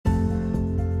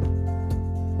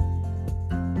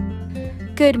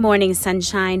Good morning,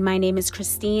 sunshine. My name is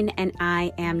Christine, and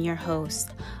I am your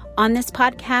host. On this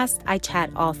podcast, I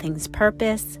chat all things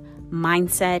purpose,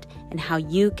 mindset, and how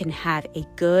you can have a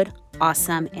good,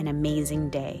 awesome, and amazing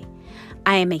day.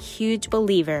 I am a huge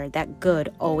believer that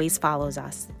good always follows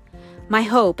us. My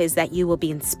hope is that you will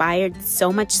be inspired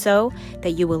so much so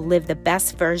that you will live the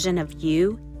best version of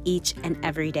you each and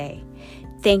every day.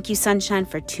 Thank you, sunshine,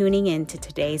 for tuning in to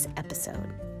today's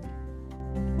episode.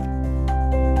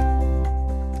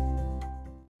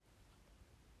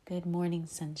 Good morning,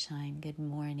 sunshine. Good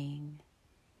morning.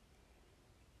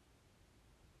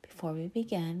 Before we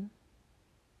begin,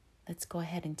 let's go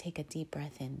ahead and take a deep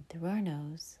breath in through our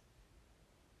nose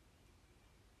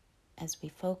as we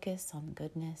focus on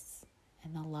goodness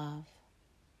and the love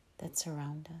that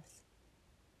surround us.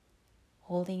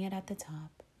 Holding it at the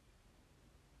top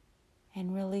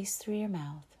and release through your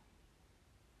mouth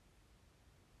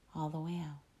all the way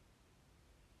out.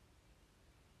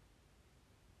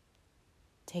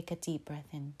 Take a deep breath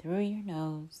in through your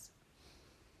nose.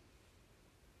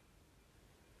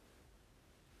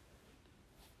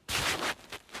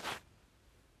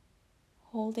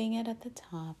 Holding it at the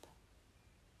top.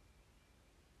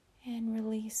 And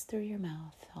release through your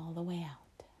mouth all the way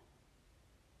out.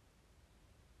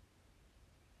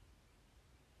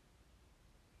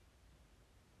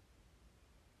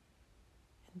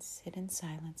 And sit in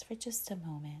silence for just a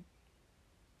moment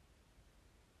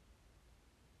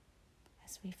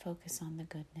as we focus on the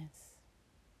goodness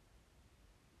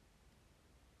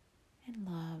and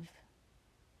love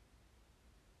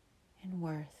and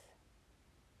worth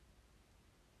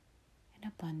and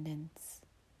abundance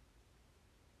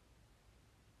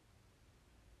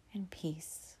and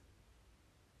peace.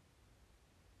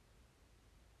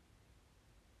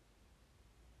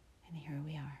 And here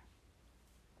we are.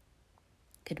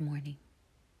 Good morning.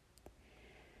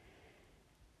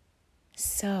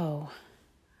 So,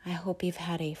 I hope you've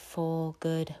had a full,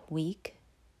 good week.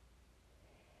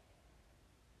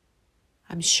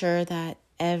 I'm sure that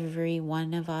every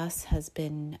one of us has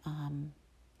been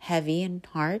heavy in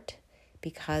heart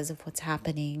because of what's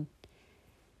happening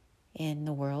in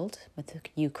the world with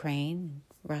Ukraine,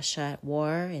 Russia at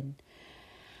war, and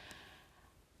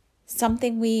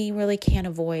something we really can't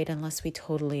avoid unless we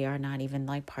totally are not even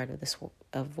like part of this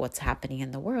of what's happening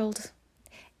in the world.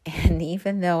 And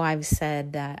even though I've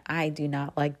said that I do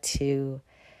not like to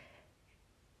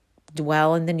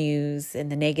dwell in the news, in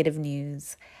the negative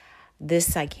news,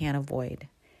 this I can't avoid.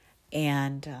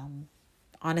 And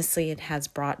honestly, it has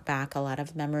brought back a lot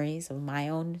of memories of my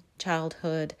own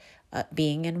childhood,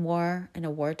 being in war, in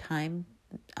a wartime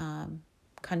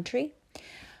country.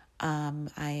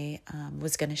 I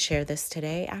was going to share this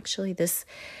today. Actually, this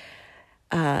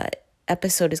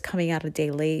episode is coming out a day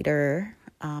later.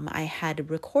 I had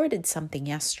recorded something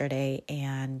yesterday,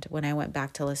 and when I went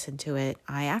back to listen to it,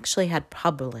 I actually had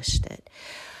published it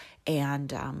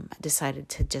and decided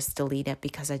to just delete it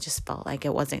because I just felt like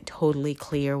it wasn't totally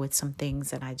clear with some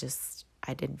things, and I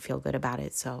didn't feel good about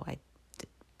it, so I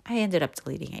ended up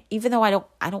deleting it. Even though I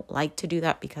don't like to do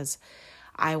that because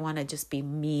I want to just be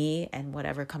me, and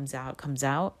whatever comes out comes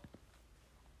out.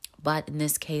 But in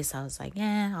this case, I was like,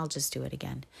 I'll just do it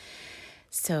again.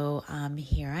 So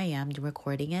here I am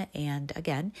recording it and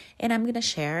I'm going to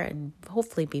share and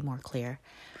hopefully be more clear.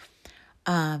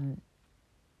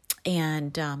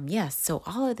 Yes, so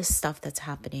all of this stuff that's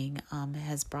happening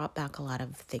has brought back a lot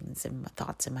of things and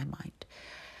thoughts in my mind.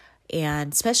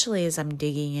 And especially as I'm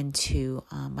digging into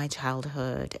my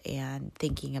childhood and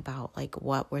thinking about like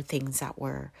what were things that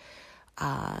were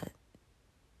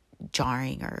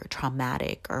jarring or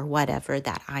traumatic or whatever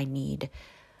that I need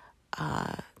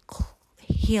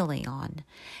healing on.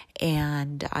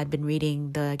 And I've been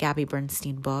reading the Gabby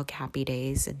Bernstein book, Happy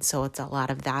Days. And so it's a lot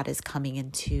of that is coming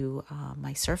into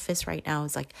my surface right now.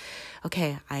 It's like,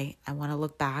 okay, I want to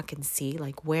look back and see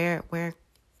like where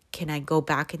can I go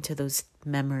back into those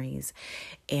memories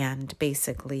and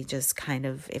basically just kind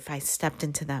of, if I stepped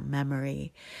into that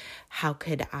memory, how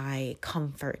could I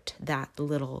comfort that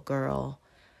little girl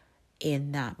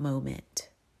in that moment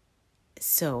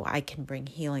so I can bring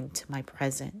healing to my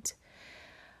present,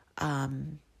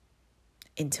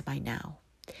 into my now.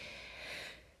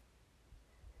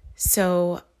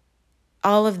 So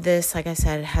all of this, like I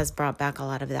said, has brought back a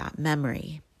lot of that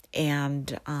memory.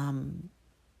 And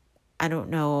I don't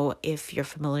know if you're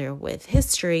familiar with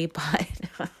history, but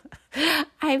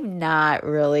I'm not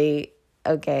really,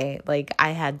 like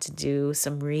I had to do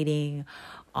some reading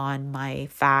on my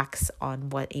facts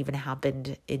on what even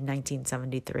happened in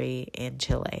 1973 in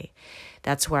Chile.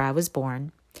 That's where I was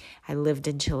born. I lived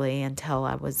in Chile until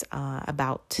I was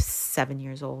about 7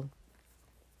 years old.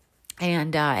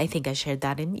 And I think I shared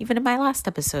that even in my last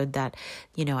episode that,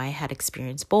 I had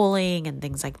experienced bullying and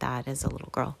things like that as a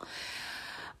little girl.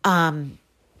 And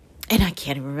I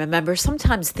can't even remember.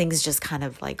 Sometimes things just kind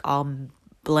of like all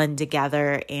blend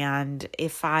together. And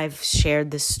if I've shared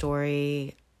this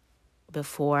story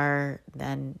before,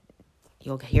 then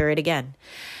you'll hear it again.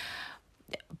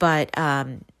 But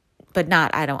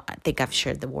not, I don't think I've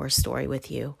shared the war story with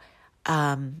you.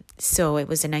 So it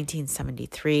was in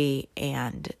 1973,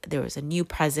 and there was a new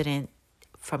president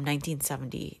from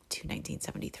 1970 to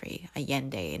 1973,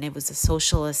 Allende, and it was a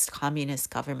socialist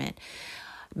communist government.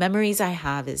 Memories I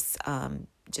have is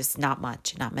just not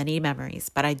many memories,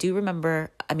 but I do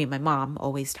remember, my mom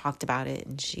always talked about it,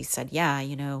 and she said, yeah,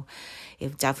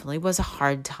 it definitely was a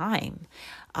hard time.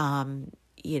 The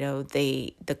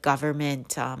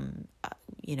government,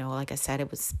 like I said, it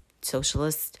was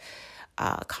socialist,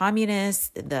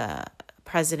 communist. The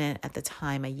president at the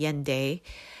time, Allende,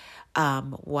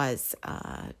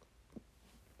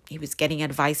 he was getting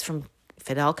advice from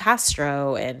Fidel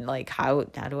Castro, and like, how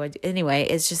do I anyway,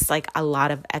 it's just like a lot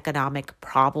of economic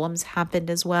problems happened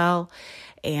as well.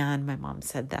 And my mom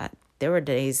said that there were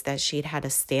days that she'd had to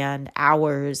stand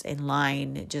hours in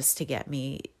line just to get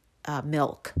me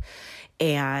milk.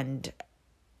 And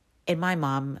my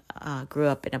mom grew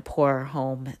up in a poor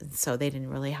home, so they didn't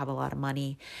really have a lot of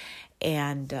money.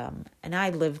 And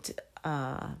I lived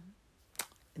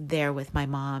there with my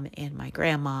mom and my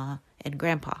grandma and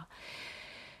grandpa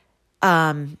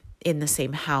in the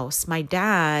same house. My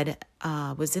dad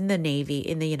was in the Navy,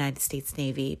 in the United States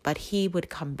Navy, but he would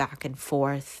come back and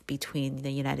forth between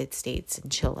the United States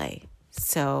and Chile.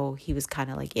 So he was kind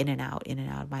of like in and out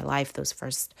of my life those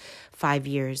first 5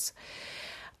 years.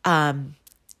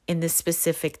 In this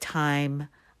specific time,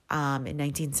 in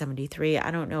 1973,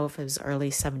 I don't know if it was early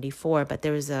 74, but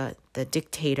there was the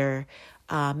dictator,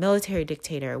 military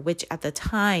dictator, which at the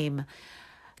time,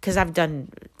 because I've done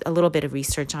a little bit of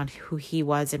research on who he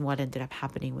was and what ended up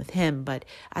happening with him, but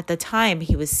at the time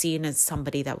he was seen as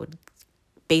somebody that would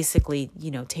basically,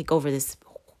 take over this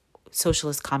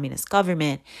socialist communist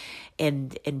government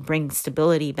and bring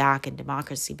stability back and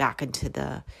democracy back into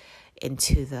the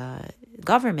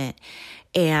government.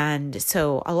 And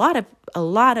so a lot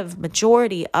of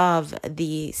majority of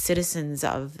the citizens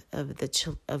of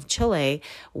Chile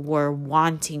were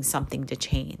wanting something to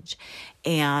change,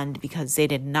 and because they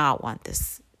did not want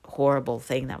this horrible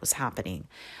thing that was happening.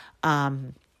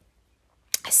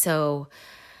 So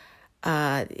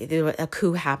a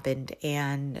coup happened,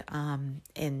 and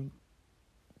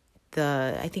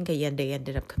I think Allende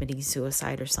ended up committing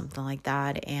suicide or something like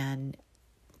that, and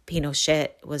Pinochet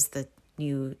was the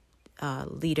new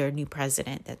new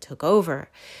president that took over.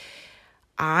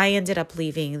 I ended up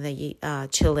leaving the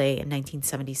Chile in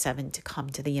 1977 to come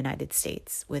to the United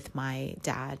States with my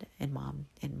dad and mom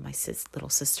and my little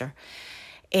sister.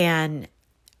 And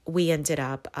we ended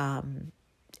up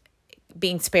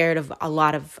being spared of a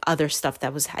lot of other stuff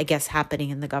that was, I guess, happening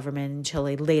in the government in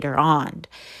Chile later on.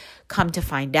 Come to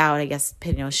find out, I guess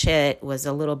Pinochet was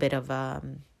a little bit of a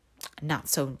not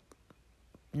so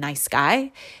nice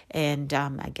guy, and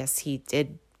I guess he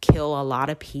did kill a lot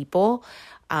of people.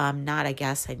 I don't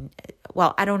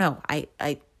know. I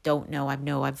don't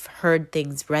know. I've heard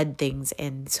things, read things,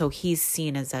 and so he's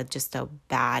seen as just a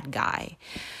bad guy.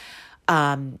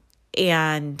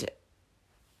 And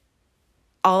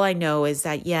all I know is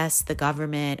that, yes, the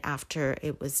government, after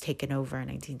it was taken over in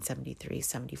 1973,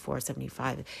 74,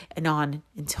 75, and on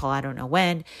until I don't know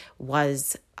when,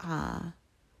 was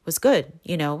good.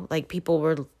 Like people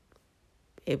were,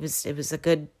 it was a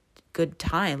good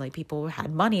time. Like people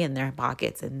had money in their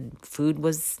pockets and food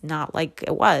was not like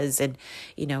it was. And,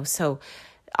 so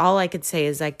all I could say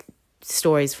is like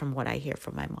stories from what I hear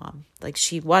from my mom. Like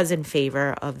she was in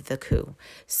favor of the coup.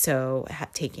 So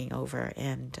taking over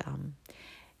and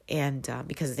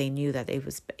because they knew that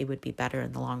it would be better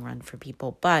in the long run for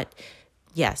people. But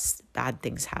yes, bad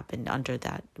things happened under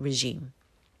that regime.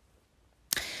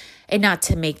 And not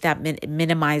to make that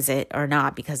minimize it or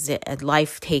not, because a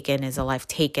life taken is a life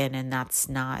taken, and that's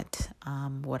not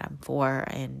what I'm for,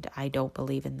 and I don't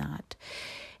believe in that.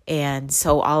 And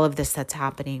so all of this that's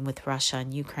happening with Russia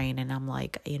and Ukraine, and I'm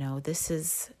like, this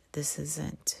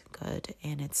isn't good,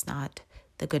 and it's not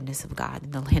the goodness of God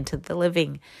in the land of the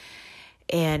living.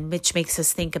 And which makes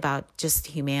us think about just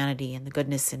humanity and the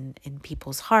goodness in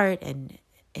people's heart, and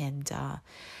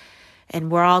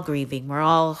we're all grieving. We're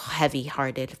all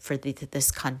heavy-hearted for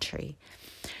this country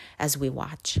as we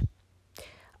watch.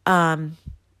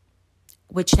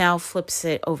 Which now flips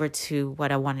it over to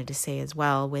what I wanted to say as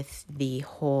well with the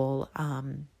whole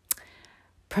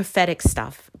prophetic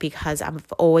stuff because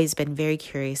I've always been very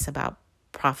curious about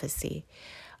prophecy.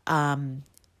 And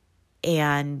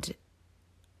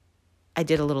I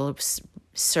did a little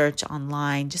search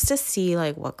online just to see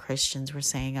like what Christians were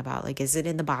saying about, like, is it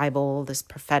in the Bible, this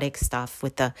prophetic stuff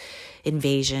with the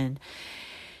invasion?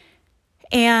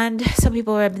 And some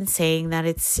people have been saying that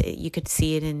you could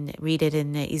see it and read it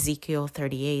in Ezekiel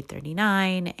 38,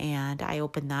 39. And I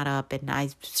opened that up and I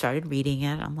started reading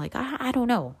it. I'm like, I don't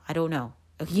know.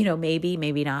 Maybe,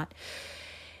 maybe not.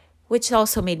 Which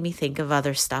also made me think of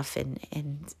other stuff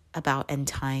and about end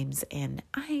times. And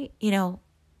I'm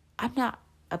not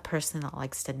a person that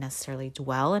likes to necessarily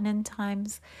dwell in end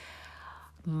times.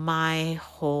 My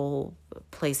whole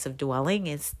place of dwelling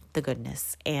is the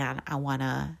goodness, and I want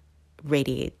to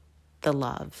radiate the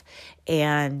love.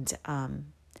 And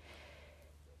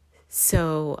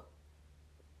so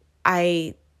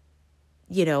as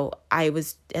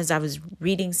I was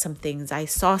reading some things, I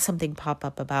saw something pop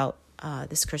up about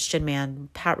this Christian man,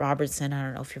 Pat Robertson. I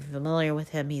don't know if you're familiar with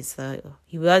him. He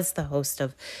was the host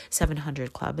of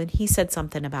 700 Club, and he said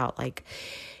something about, like,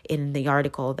 in the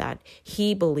article, that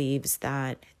he believes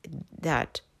that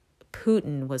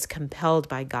Putin was compelled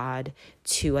by God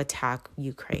to attack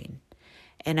Ukraine.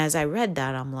 And as I read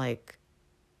that, I'm like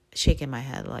shaking my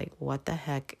head, like, what the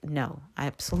heck? No,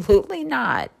 absolutely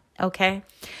not. Okay.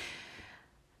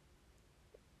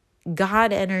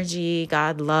 God energy,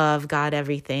 God love, God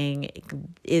everything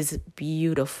is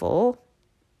beautiful,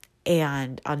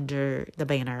 and under the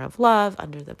banner of love,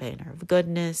 under the banner of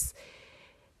goodness.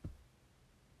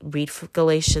 Read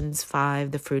Galatians 5,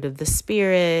 the fruit of the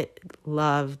Spirit: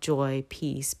 love, joy,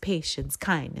 peace, patience,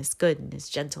 kindness, goodness,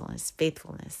 gentleness,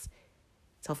 faithfulness,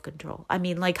 self-control. I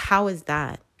mean, like, how is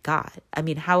that God? I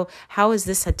mean, how is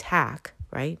this attack,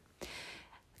 right?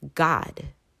 God.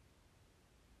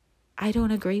 I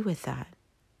don't agree with that.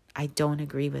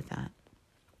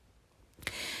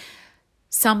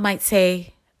 Some might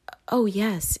say, oh,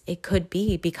 yes, it could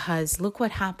be, because look what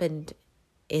happened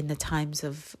in the times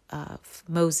of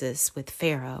Moses with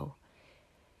Pharaoh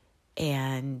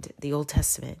and the Old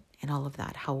Testament and all of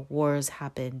that, how wars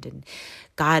happened and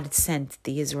God sent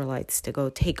the Israelites to go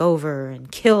take over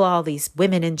and kill all these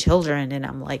women and children. And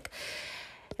I'm like,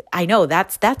 I know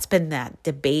that's been that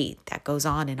debate that goes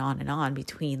on and on and on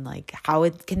between, like,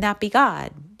 can that be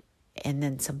God? And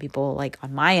then some people, like,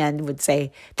 on my end would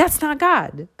say, that's not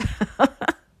God.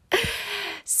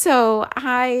 So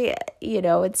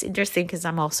it's interesting because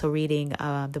I'm also reading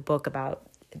the book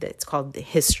it's called A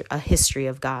History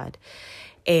of God.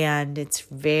 And it's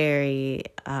very,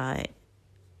 oh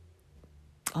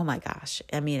my gosh.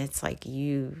 I mean, it's like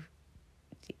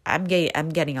I'm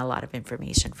getting a lot of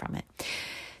information from it.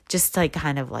 Just like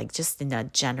kind of like just in a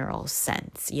general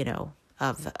sense,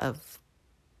 of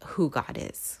who God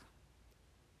is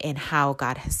and how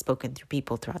God has spoken through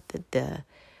people throughout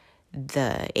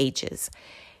the ages.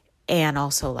 And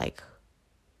also, like,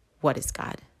 what is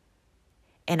God?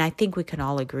 And I think we can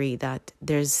all agree that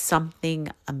there's something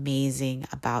amazing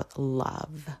about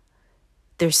love.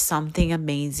 There's something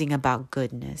amazing about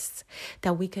goodness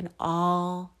that we can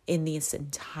all in this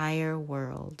entire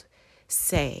world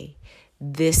say,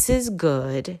 this is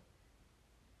good,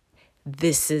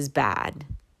 this is bad.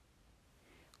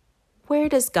 Where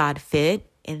does God fit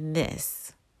in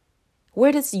this?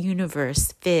 Where does the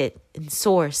universe fit and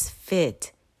source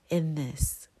fit in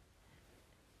this?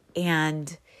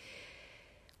 And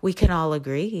we can all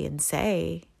agree and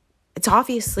say, it's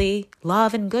obviously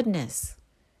love and goodness.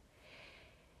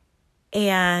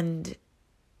 And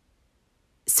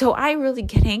so I really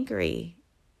get angry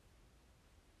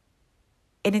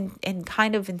and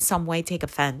kind of in some way take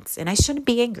offense. And I shouldn't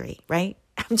be angry, right?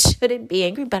 I shouldn't be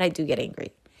angry, but I do get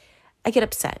angry. I get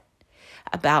upset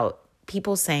about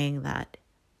people saying that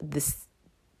this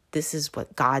is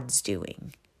what God's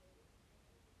doing.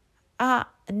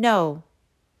 No.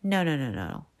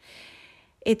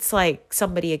 It's like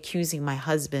somebody accusing my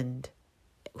husband,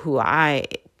 who I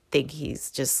think he's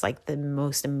just like the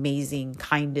most amazing,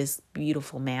 kindest,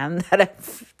 beautiful man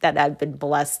that I've been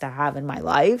blessed to have in my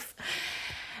life,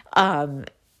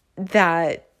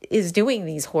 that is doing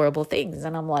these horrible things.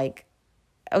 And I'm like,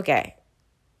 okay,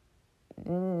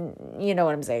 you know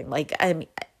what I'm saying? Like, I mean,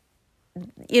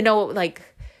 like,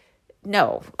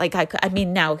 no, like, I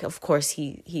mean, now, of course,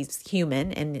 he's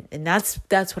human. And that's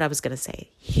what I was going to say.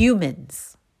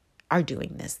 Humans are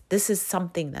doing this. This is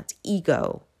something that's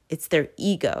ego. It's their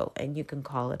ego. And you can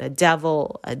call it a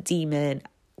devil, a demon,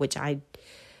 which I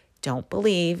don't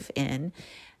believe in.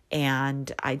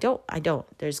 And I don't.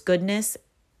 There's goodness.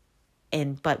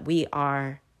 But we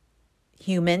are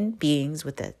human beings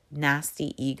with a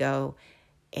nasty ego.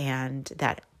 and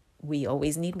that we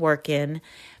always need work in,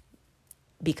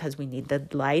 because we need the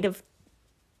light of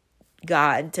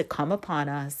God to come upon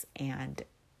us and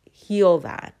heal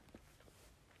that.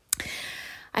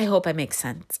 I hope I make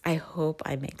sense.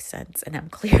 And I'm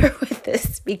clear with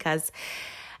this, because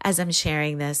as I'm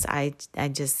sharing this, I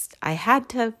had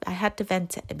to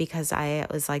vent, because I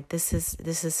was like, this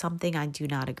is something I do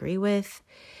not agree with.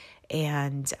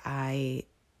 And I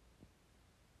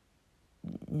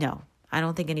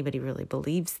don't think anybody really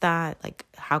believes that. Like,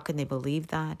 how can they believe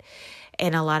that?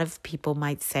 And a lot of people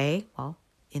might say, well,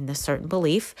 in the certain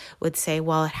belief would say,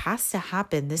 well, it has to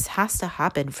happen. This has to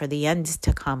happen for the end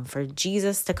to come, for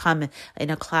Jesus to come in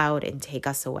a cloud and take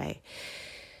us away.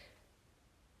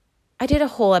 I did a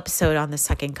whole episode on the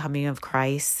second coming of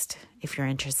Christ, if you're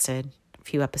interested, a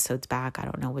few episodes back. I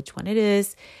don't know which one it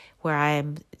is, where I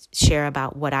share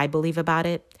about what I believe about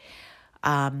it,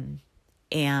 and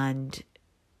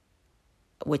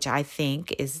which I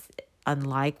think is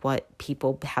unlike what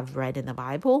people have read in the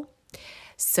Bible.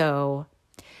 So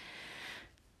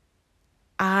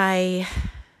I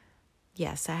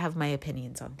have my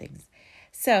opinions on things.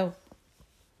 So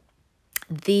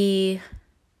the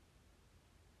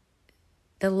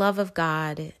love of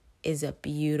God is a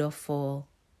beautiful,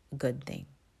 good thing.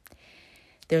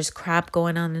 There's crap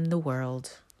going on in the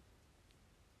world,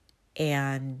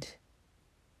 and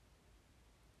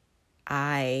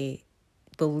I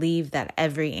believe that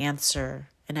every answer,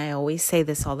 and I always say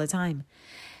this all the time,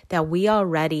 that we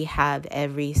already have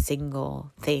every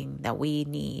single thing that we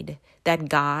need, that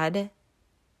God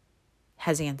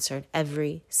has answered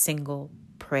every single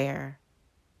prayer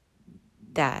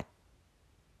that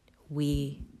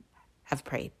we have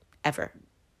prayed ever,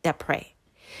 that pray.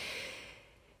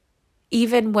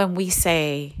 Even when we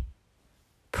say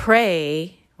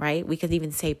pray, right? We could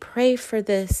even say pray for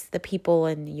the people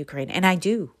in Ukraine. And I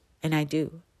do, and I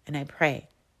pray,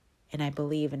 and I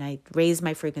believe, and I raise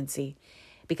my frequency,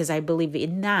 because I believe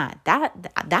in that,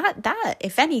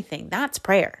 if anything, that's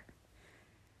prayer.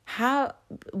 How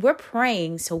we're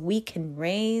praying so we can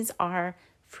raise our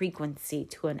frequency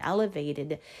to an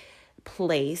elevated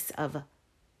place of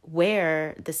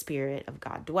where the Spirit of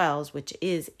God dwells, which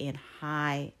is in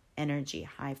high energy,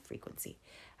 high frequency.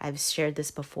 I've shared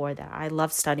this before, that I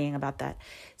love studying about that.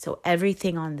 So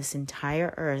everything on this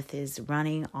entire earth is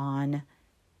running on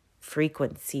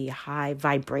frequency, high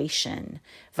vibration,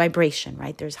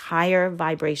 right? There's higher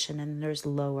vibration and there's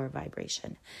lower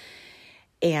vibration.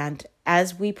 And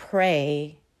as we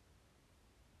pray,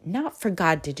 not for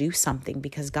God to do something,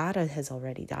 because God has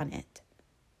already done it.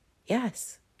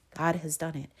 Yes, God has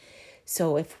done it.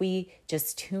 So if we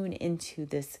just tune into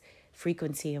this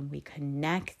frequency and we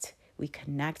connect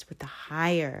with the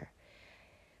higher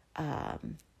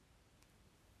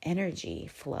energy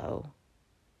flow,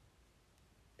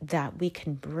 that we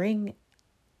can bring.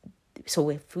 So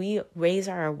if we raise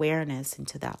our awareness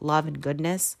into that love and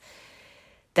goodness,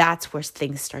 that's where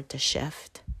things start to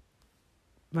shift.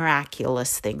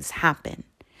 Miraculous things happen.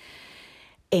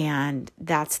 And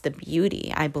that's the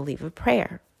beauty, I believe, of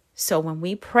prayer. So when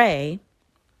we pray,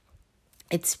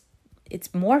 it's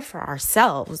more for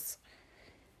ourselves.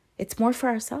 It's more for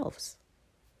ourselves.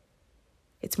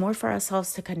 It's more for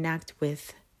ourselves to connect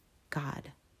with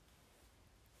God.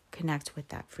 Connect with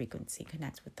that frequency.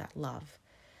 Connect with that love.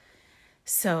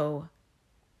 So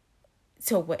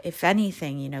if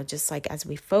anything, just like as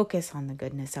we focus on the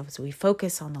goodness, as we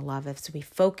focus on the love, as we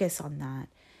focus on that,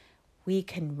 we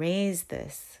can raise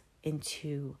this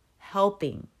into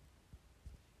helping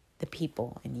the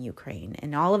people in Ukraine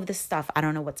and all of this stuff. I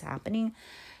don't know what's happening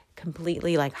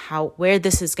completely, like where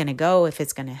this is going to go, if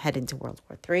it's going to head into World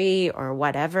War III or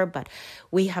whatever, but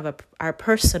we have our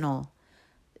personal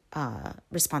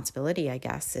responsibility, I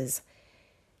guess, is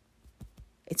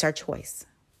it's our choice.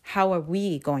 How are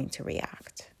we going to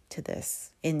react to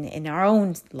this in our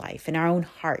own life, in our own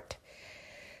heart?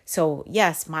 So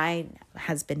yes, mine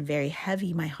has been very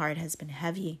heavy. My heart has been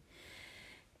heavy.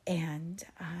 And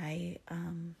I,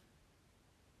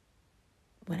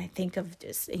 when I think of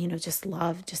just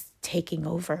love, just taking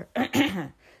over,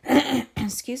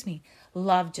 excuse me,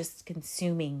 love just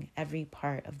consuming every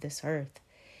part of this earth,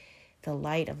 the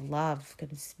light of love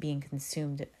being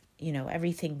consumed,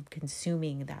 everything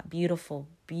consuming, that beautiful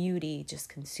beauty, just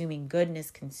consuming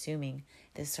goodness, consuming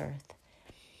this earth.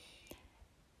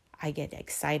 I get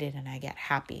excited and I get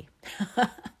happy.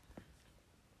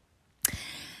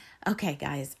 Okay,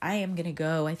 guys, I am going to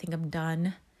go. I think I'm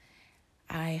done.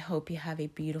 I hope you have a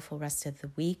beautiful rest of the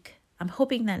week. I'm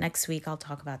hoping that next week I'll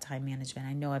talk about time management.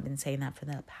 I know I've been saying that for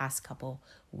the past couple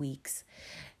weeks.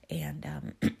 And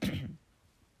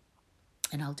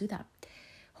and I'll do that.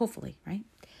 Hopefully, right?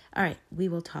 All right. We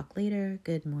will talk later.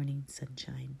 Good morning,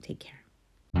 sunshine. Take care.